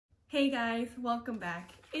Hey guys, welcome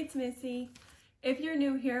back. It's Missy. If you're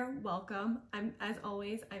new here, welcome. As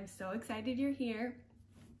always, I'm so excited you're here.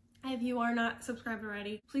 If you are not subscribed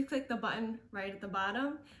already, please click the button right at the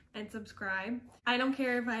bottom and subscribe. I don't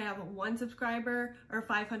care if I have 1 subscriber or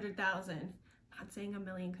 500,000. I'm not saying a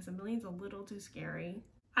million because a million's a little too scary.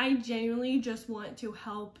 I genuinely just want to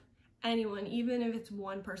help anyone, even if it's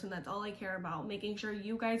one person. That's all I care about, making sure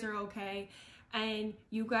you guys are okay and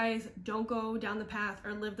you guys don't go down the path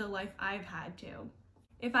or live the life I've had to.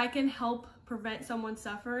 If I can help prevent someone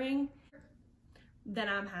suffering, then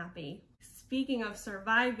I'm happy. Speaking of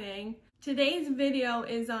surviving, today's video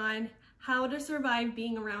is on how to survive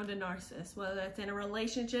being around a narcissist, whether it's in a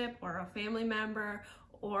relationship or a family member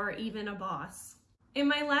or even a boss. In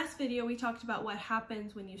my last video, we talked about what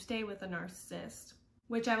happens when you stay with a narcissist,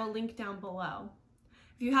 which I will link down below.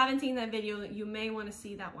 If you haven't seen that video, you may want to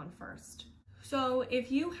see that one first. So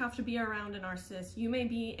if you have to be around a narcissist, you may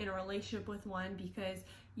be in a relationship with one because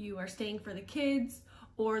you are staying for the kids,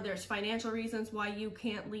 or there's financial reasons why you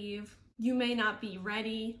can't leave. You may not be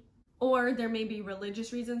ready, or there may be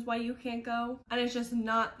religious reasons why you can't go, and it's just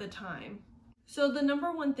not the time. So the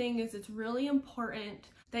number one thing is it's really important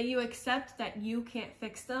that you accept that you can't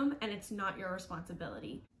fix them and it's not your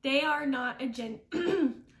responsibility. They are not a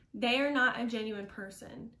genuine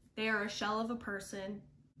person. They are a shell of a person.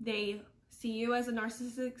 They see you as a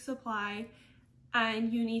narcissistic supply,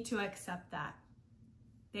 and you need to accept that.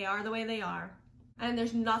 They are the way they are. And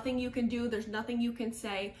there's nothing you can do, there's nothing you can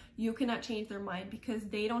say. You cannot change their mind because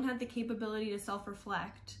they don't have the capability to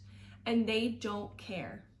self-reflect and they don't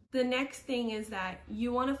care. The next thing is that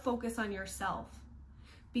you want to focus on yourself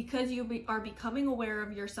because you are becoming aware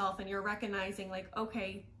of yourself and you're recognizing like,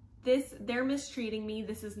 okay, they're mistreating me.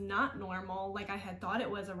 This is not normal like I had thought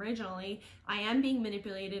it was originally. I am being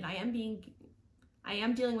manipulated. I am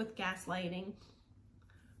dealing with gaslighting.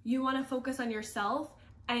 You want to focus on yourself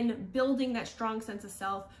and building that strong sense of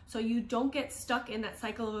self so you don't get stuck in that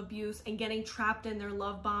cycle of abuse and getting trapped in their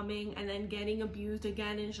love bombing and then getting abused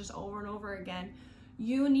again, and it's just over and over again.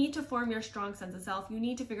 You need to form your strong sense of self. You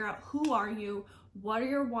need to figure out who are you, what are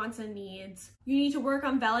your wants and needs. You need to work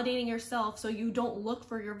on validating yourself so you don't look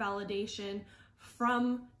for your validation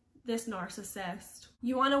from this narcissist.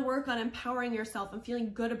 You want to work on empowering yourself and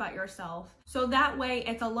feeling good about yourself. So that way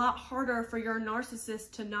it's a lot harder for your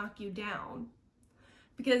narcissist to knock you down,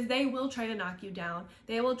 because they will try to knock you down.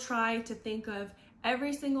 They will try to think of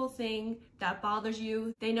every single thing that bothers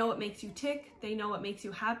you. They know what makes you tick. They know what makes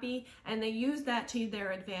you happy, and they use that to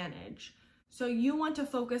their advantage. So you want to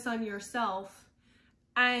focus on yourself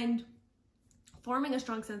and forming a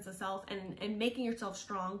strong sense of self and making yourself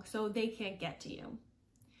strong so they can't get to you.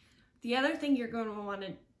 The other thing you're going to want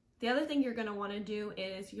to do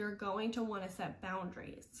is you're going to want to set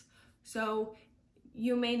boundaries. So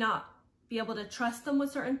you may not be able to trust them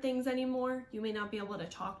with certain things anymore. You may not be able to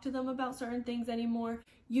talk to them about certain things anymore.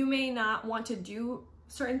 You may not want to do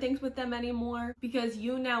certain things with them anymore because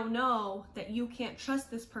you now know that you can't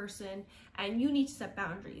trust this person and you need to set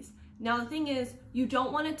boundaries. Now the thing is, you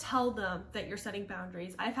don't want to tell them that you're setting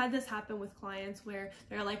boundaries. I've had this happen with clients where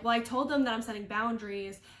they're like, well, I told them that I'm setting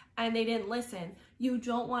boundaries and they didn't listen. You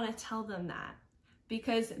don't want to tell them that,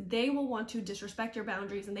 because they will want to disrespect your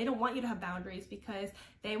boundaries, and they don't want you to have boundaries because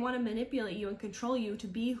they want to manipulate you and control you to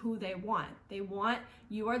be who they want. They want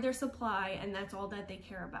you are their supply, and that's all that they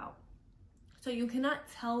care about. So you cannot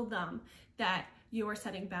tell them that you are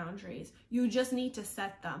setting boundaries. You just need to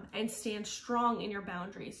set them and stand strong in your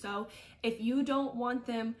boundaries. So if you don't want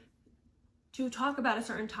them to talk about a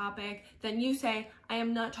certain topic, then you say, I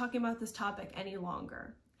am not talking about this topic any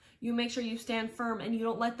longer. You make sure you stand firm and you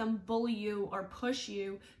don't let them bully you or push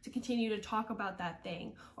you to continue to talk about that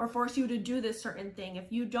thing or force you to do this certain thing.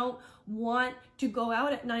 If you don't want to go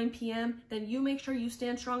out at 9 p.m., then you make sure you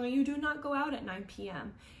stand strong and you do not go out at 9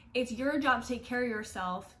 p.m. It's your job to take care of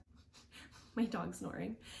yourself. My dog's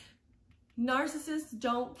snoring. Narcissists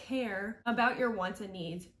don't care about your wants and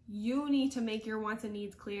needs. You need to make your wants and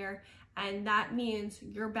needs clear, and that means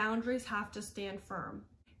your boundaries have to stand firm.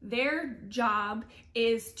 Their job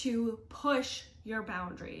is to push your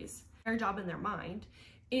boundaries. Their job in their mind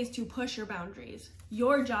is to push your boundaries.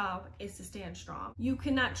 Your job is to stand strong. You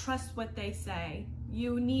cannot trust what they say.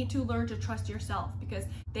 You need to learn to trust yourself because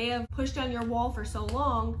they have pushed down your wall for so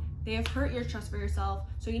long. They have hurt your trust for yourself.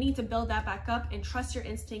 So you need to build that back up and trust your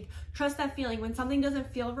instinct. Trust that feeling. When something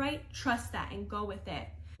doesn't feel right, trust that and go with it.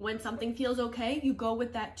 When something feels okay, you go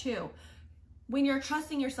with that too. When you're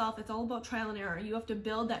trusting yourself, it's all about trial and error. You have to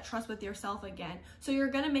build that trust with yourself again. So you're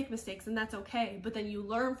gonna make mistakes and that's okay, but then you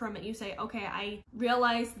learn from it. You say, okay, I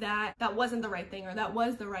realized that that wasn't the right thing or that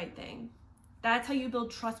was the right thing. That's how you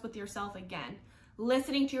build trust with yourself again.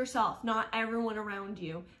 Listening to yourself, not everyone around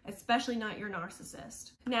you, especially not your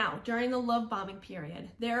narcissist. Now, during the love bombing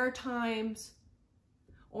period, there are times,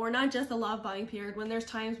 or not just the love bombing period, when there's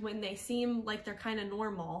times when they seem like they're kind of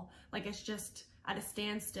normal, like it's just at a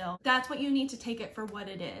standstill. That's what you need to take it for what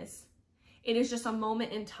it is. It is just a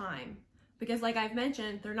moment in time. Because like I've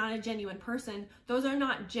mentioned, they're not a genuine person. Those are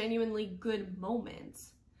not genuinely good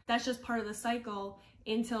moments. That's just part of the cycle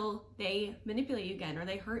until they manipulate you again or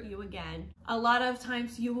they hurt you again. A lot of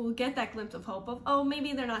times you will get that glimpse of hope of, oh,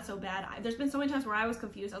 maybe they're not so bad. There's been so many times where I was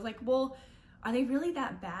confused. I was like, well, are they really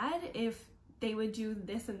that bad if they would do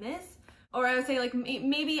this and this? Or I would say like,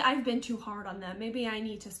 maybe I've been too hard on them. Maybe I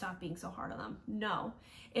need to stop being so hard on them. No,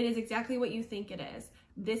 it is exactly what you think it is.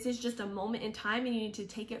 This is just a moment in time and you need to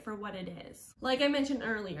take it for what it is. Like I mentioned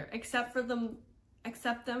earlier, accept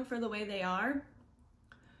them for the way they are.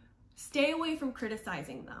 Stay away from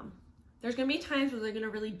criticizing them. There's gonna be times where they're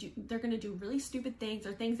gonna do really stupid things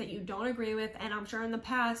or things that you don't agree with, and I'm sure in the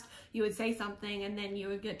past you would say something and then you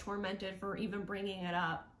would get tormented for even bringing it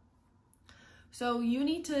up. So you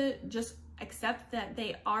need to just accept that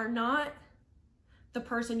they are not the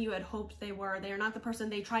person you had hoped they were. They are not the person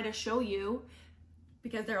they try to show you,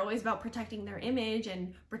 because they're always about protecting their image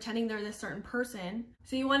and pretending they're this certain person.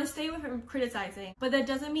 So you want to stay away from criticizing, but that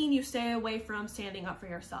doesn't mean you stay away from standing up for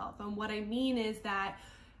yourself. And what I mean is that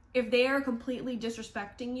if they are completely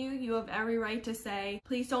disrespecting you, you have every right to say,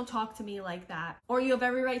 please don't talk to me like that. Or you have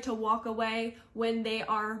every right to walk away when they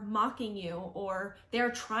are mocking you or they're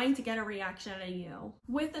trying to get a reaction out of you.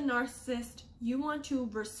 With a narcissist, you want to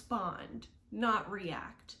respond, not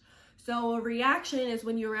react. So a reaction is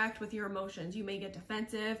when you react with your emotions. You may get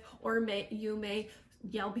defensive, or you may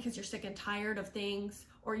yell because you're sick and tired of things,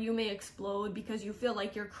 or you may explode because you feel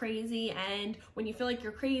like you're crazy. And when you feel like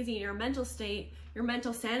you're crazy in your mental state, your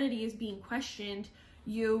mental sanity is being questioned,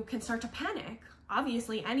 you can start to panic.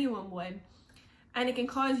 Obviously, anyone would. And it can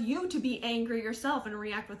cause you to be angry yourself and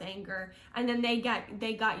react with anger. And then they got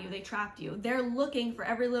you, they trapped you. They're looking for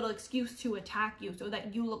every little excuse to attack you so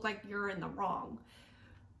that you look like you're in the wrong.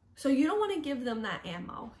 So you don't want to give them that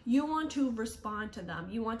ammo. You want to respond to them.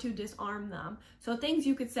 You want to disarm them. So things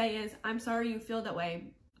you could say is, I'm sorry you feel that way,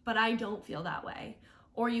 but I don't feel that way.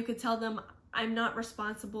 Or you could tell them, I'm not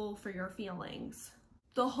responsible for your feelings.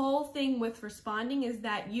 The whole thing with responding is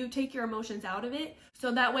that you take your emotions out of it,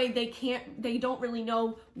 so that way they don't really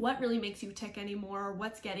know what really makes you tick anymore or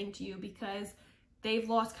what's getting to you, because they've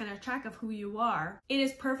lost kind of track of who you are. It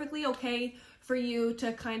is perfectly okay for you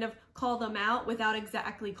to kind of call them out without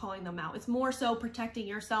exactly calling them out. It's more so protecting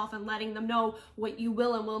yourself and letting them know what you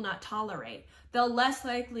will and will not tolerate. They'll less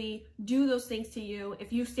likely do those things to you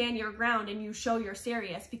if you stand your ground and you show you're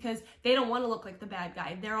serious, because they don't want to look like the bad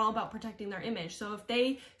guy. They're all about protecting their image. So if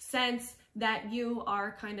they sense that you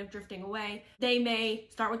are kind of drifting away, they may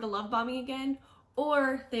start with the love bombing again,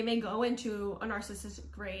 or they may go into a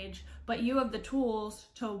narcissistic rage, but you have the tools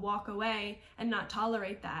to walk away and not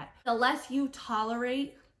tolerate that. The less you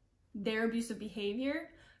tolerate their abusive behavior,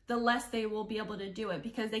 the less they will be able to do it,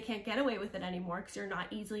 because they can't get away with it anymore because you're not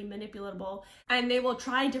easily manipulatable. And they will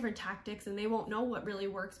try different tactics and they won't know what really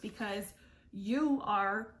works because you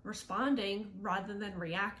are responding rather than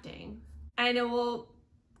reacting. And it will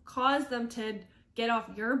cause them to get off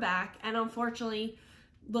your back and unfortunately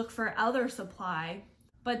look for other supply.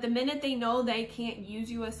 But the minute they know they can't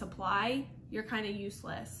use you as supply, you're kind of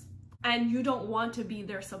useless. And you don't want to be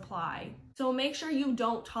their supply. So make sure you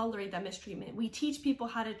don't tolerate that mistreatment. We teach people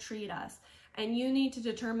how to treat us, and you need to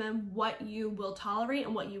determine what you will tolerate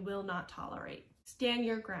and what you will not tolerate. Stand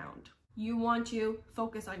your ground. You want to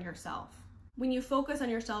focus on yourself. When you focus on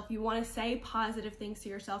yourself, you want to say positive things to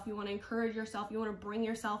yourself. You want to encourage yourself. You want to bring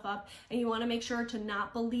yourself up, and you want to make sure to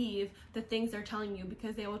not believe the things they're telling you,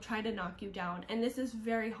 because they will try to knock you down. And this is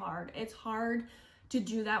very hard. It's hard to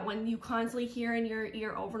do that when you constantly hear in your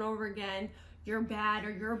ear over and over again, you're bad,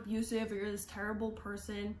 or you're abusive, or you're this terrible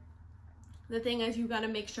person. The thing is, you got to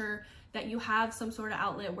make sure that you have some sort of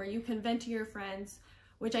outlet where you can vent to your friends,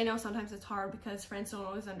 which I know sometimes it's hard because friends don't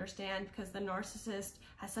always understand, because the narcissist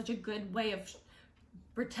has such a good way of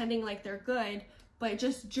pretending like they're good. But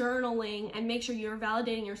just journaling and make sure you're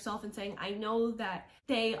validating yourself and saying, I know that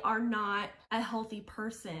they are not a healthy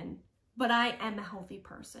person, but I am a healthy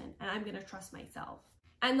person and I'm going to trust myself.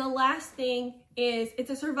 And the last thing is,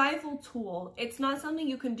 it's a survival tool. It's not something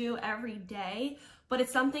you can do every day, but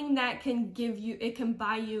it's something that can give you, it can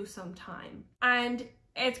buy you some time. And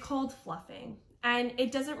it's called fluffing. And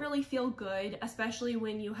it doesn't really feel good, especially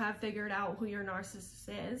when you have figured out who your narcissist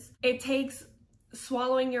is. It takes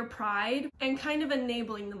swallowing your pride and kind of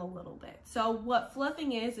enabling them a little bit. So what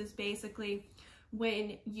fluffing is basically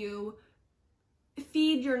when you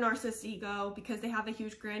feed your narcissist ego because they have a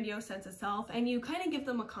huge grandiose sense of self, and you kind of give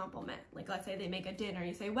them a compliment. Like, let's say they make a dinner,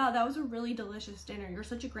 you say, wow, that was a really delicious dinner, you're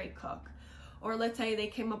such a great cook. Or let's say they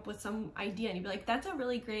came up with some idea and you'd be like, that's a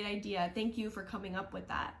really great idea, thank you for coming up with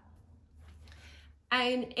that.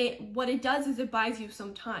 And what it does is it buys you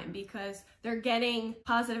some time because they're getting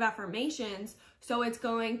positive affirmations, so it's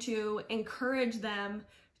going to encourage them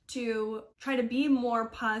to try to be more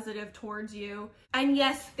positive towards you. And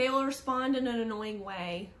yes, they will respond in an annoying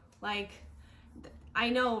way, like, I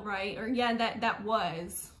know, right? Or yeah, that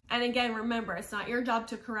was. And again, remember, it's not your job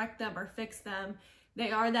to correct them or fix them.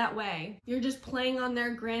 They are that way. You're just playing on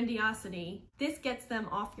their grandiosity. This gets them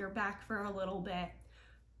off your back for a little bit.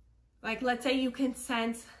 Like, let's say you can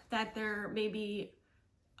sense that they're maybe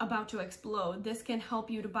about to explode. This can help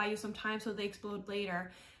you to buy you some time so they explode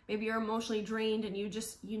later. Maybe you're emotionally drained and you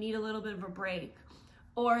need a little bit of a break.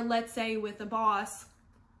 Or let's say with a boss,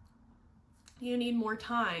 you need more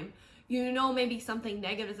time. You know maybe something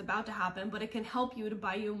negative is about to happen, but it can help you to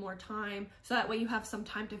buy you more time so that way you have some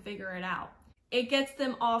time to figure it out. It gets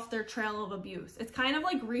them off their trail of abuse. It's kind of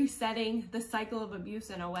like resetting the cycle of abuse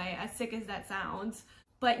in a way, as sick as that sounds,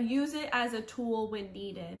 but use it as a tool when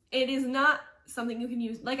needed. It is not something you can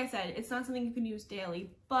use, like I said, it's not something you can use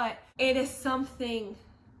daily, but it is something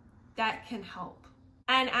that can help.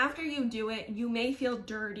 And after you do it, you may feel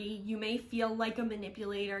dirty, you may feel like a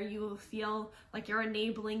manipulator, you will feel like you're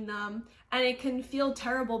enabling them, and it can feel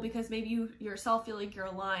terrible because maybe you yourself feel like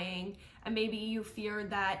you're lying, and maybe you fear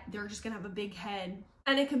that they're just gonna have a big head.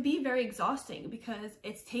 And it can be very exhausting because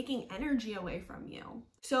it's taking energy away from you.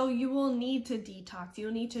 So you will need to detox,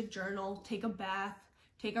 you'll need to journal, take a bath,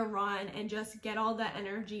 take a run, and just get all that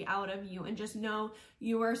energy out of you, and just know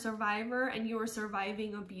you are a survivor and you are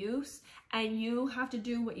surviving abuse, and you have to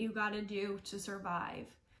do what you gotta do to survive.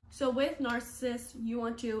 So with narcissists, you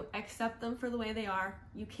want to accept them for the way they are.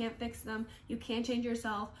 You can't fix them, you can't change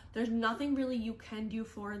yourself. There's nothing really you can do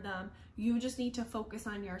for them. You just need to focus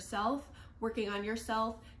on yourself, working on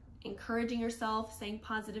yourself, encouraging yourself, saying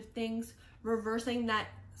positive things, reversing that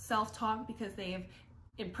self-talk because they've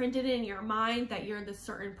imprinted in your mind that you're this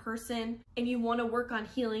certain person, and you want to work on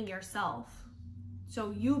healing yourself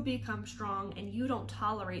so you become strong and you don't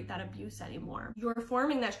tolerate that abuse anymore. You're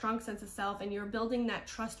forming that strong sense of self and you're building that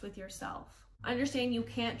trust with yourself. Understand you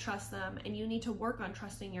can't trust them and you need to work on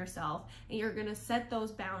trusting yourself, and you're going to set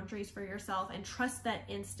those boundaries for yourself and trust that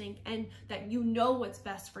instinct, and that you know what's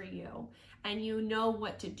best for you and you know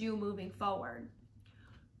what to do moving forward.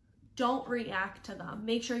 Don't react to them.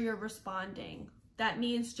 Make sure you're responding. That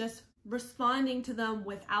means just responding to them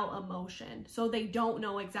without emotion, so they don't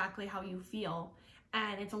know exactly how you feel.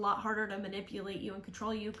 And it's a lot harder to manipulate you and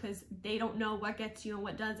control you because they don't know what gets you and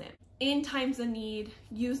what doesn't. In times of need,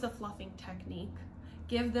 use the fluffing technique.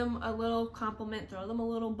 Give them a little compliment, throw them a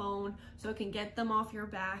little bone so it can get them off your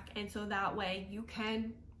back, and so that way you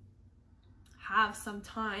can have some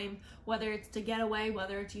time, whether it's to get away,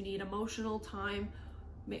 whether it's you need emotional time,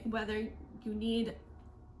 whether you need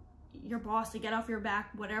your boss to get off your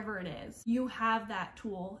back, whatever it is. You have that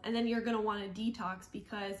tool, and then you're going to want to detox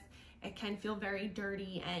because it can feel very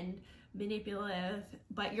dirty and manipulative,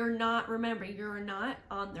 but you're not, remember, you're not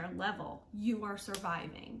on their level. You are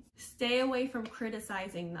surviving. Stay away from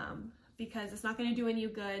criticizing them because it's not going to do any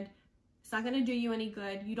good. It's not going to do you any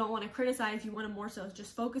good. You don't want to criticize, you want to more so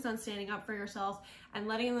just focus on standing up for yourself and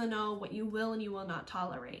letting them know what you will and you will not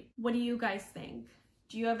tolerate. What do you guys think?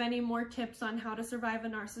 Do you have any more tips on how to survive a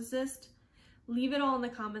narcissist? Leave it all in the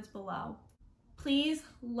comments below. Please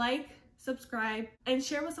like, subscribe, and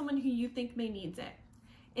share with someone who you think may needs it.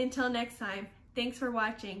 Until next time, thanks for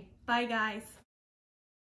watching. Bye guys.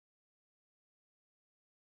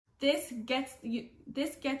 This gets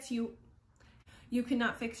you, you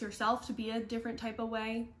cannot fix yourself to be a different type of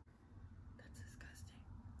way. That's disgusting.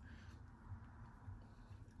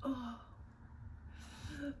 Oh.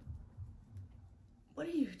 What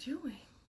are you doing?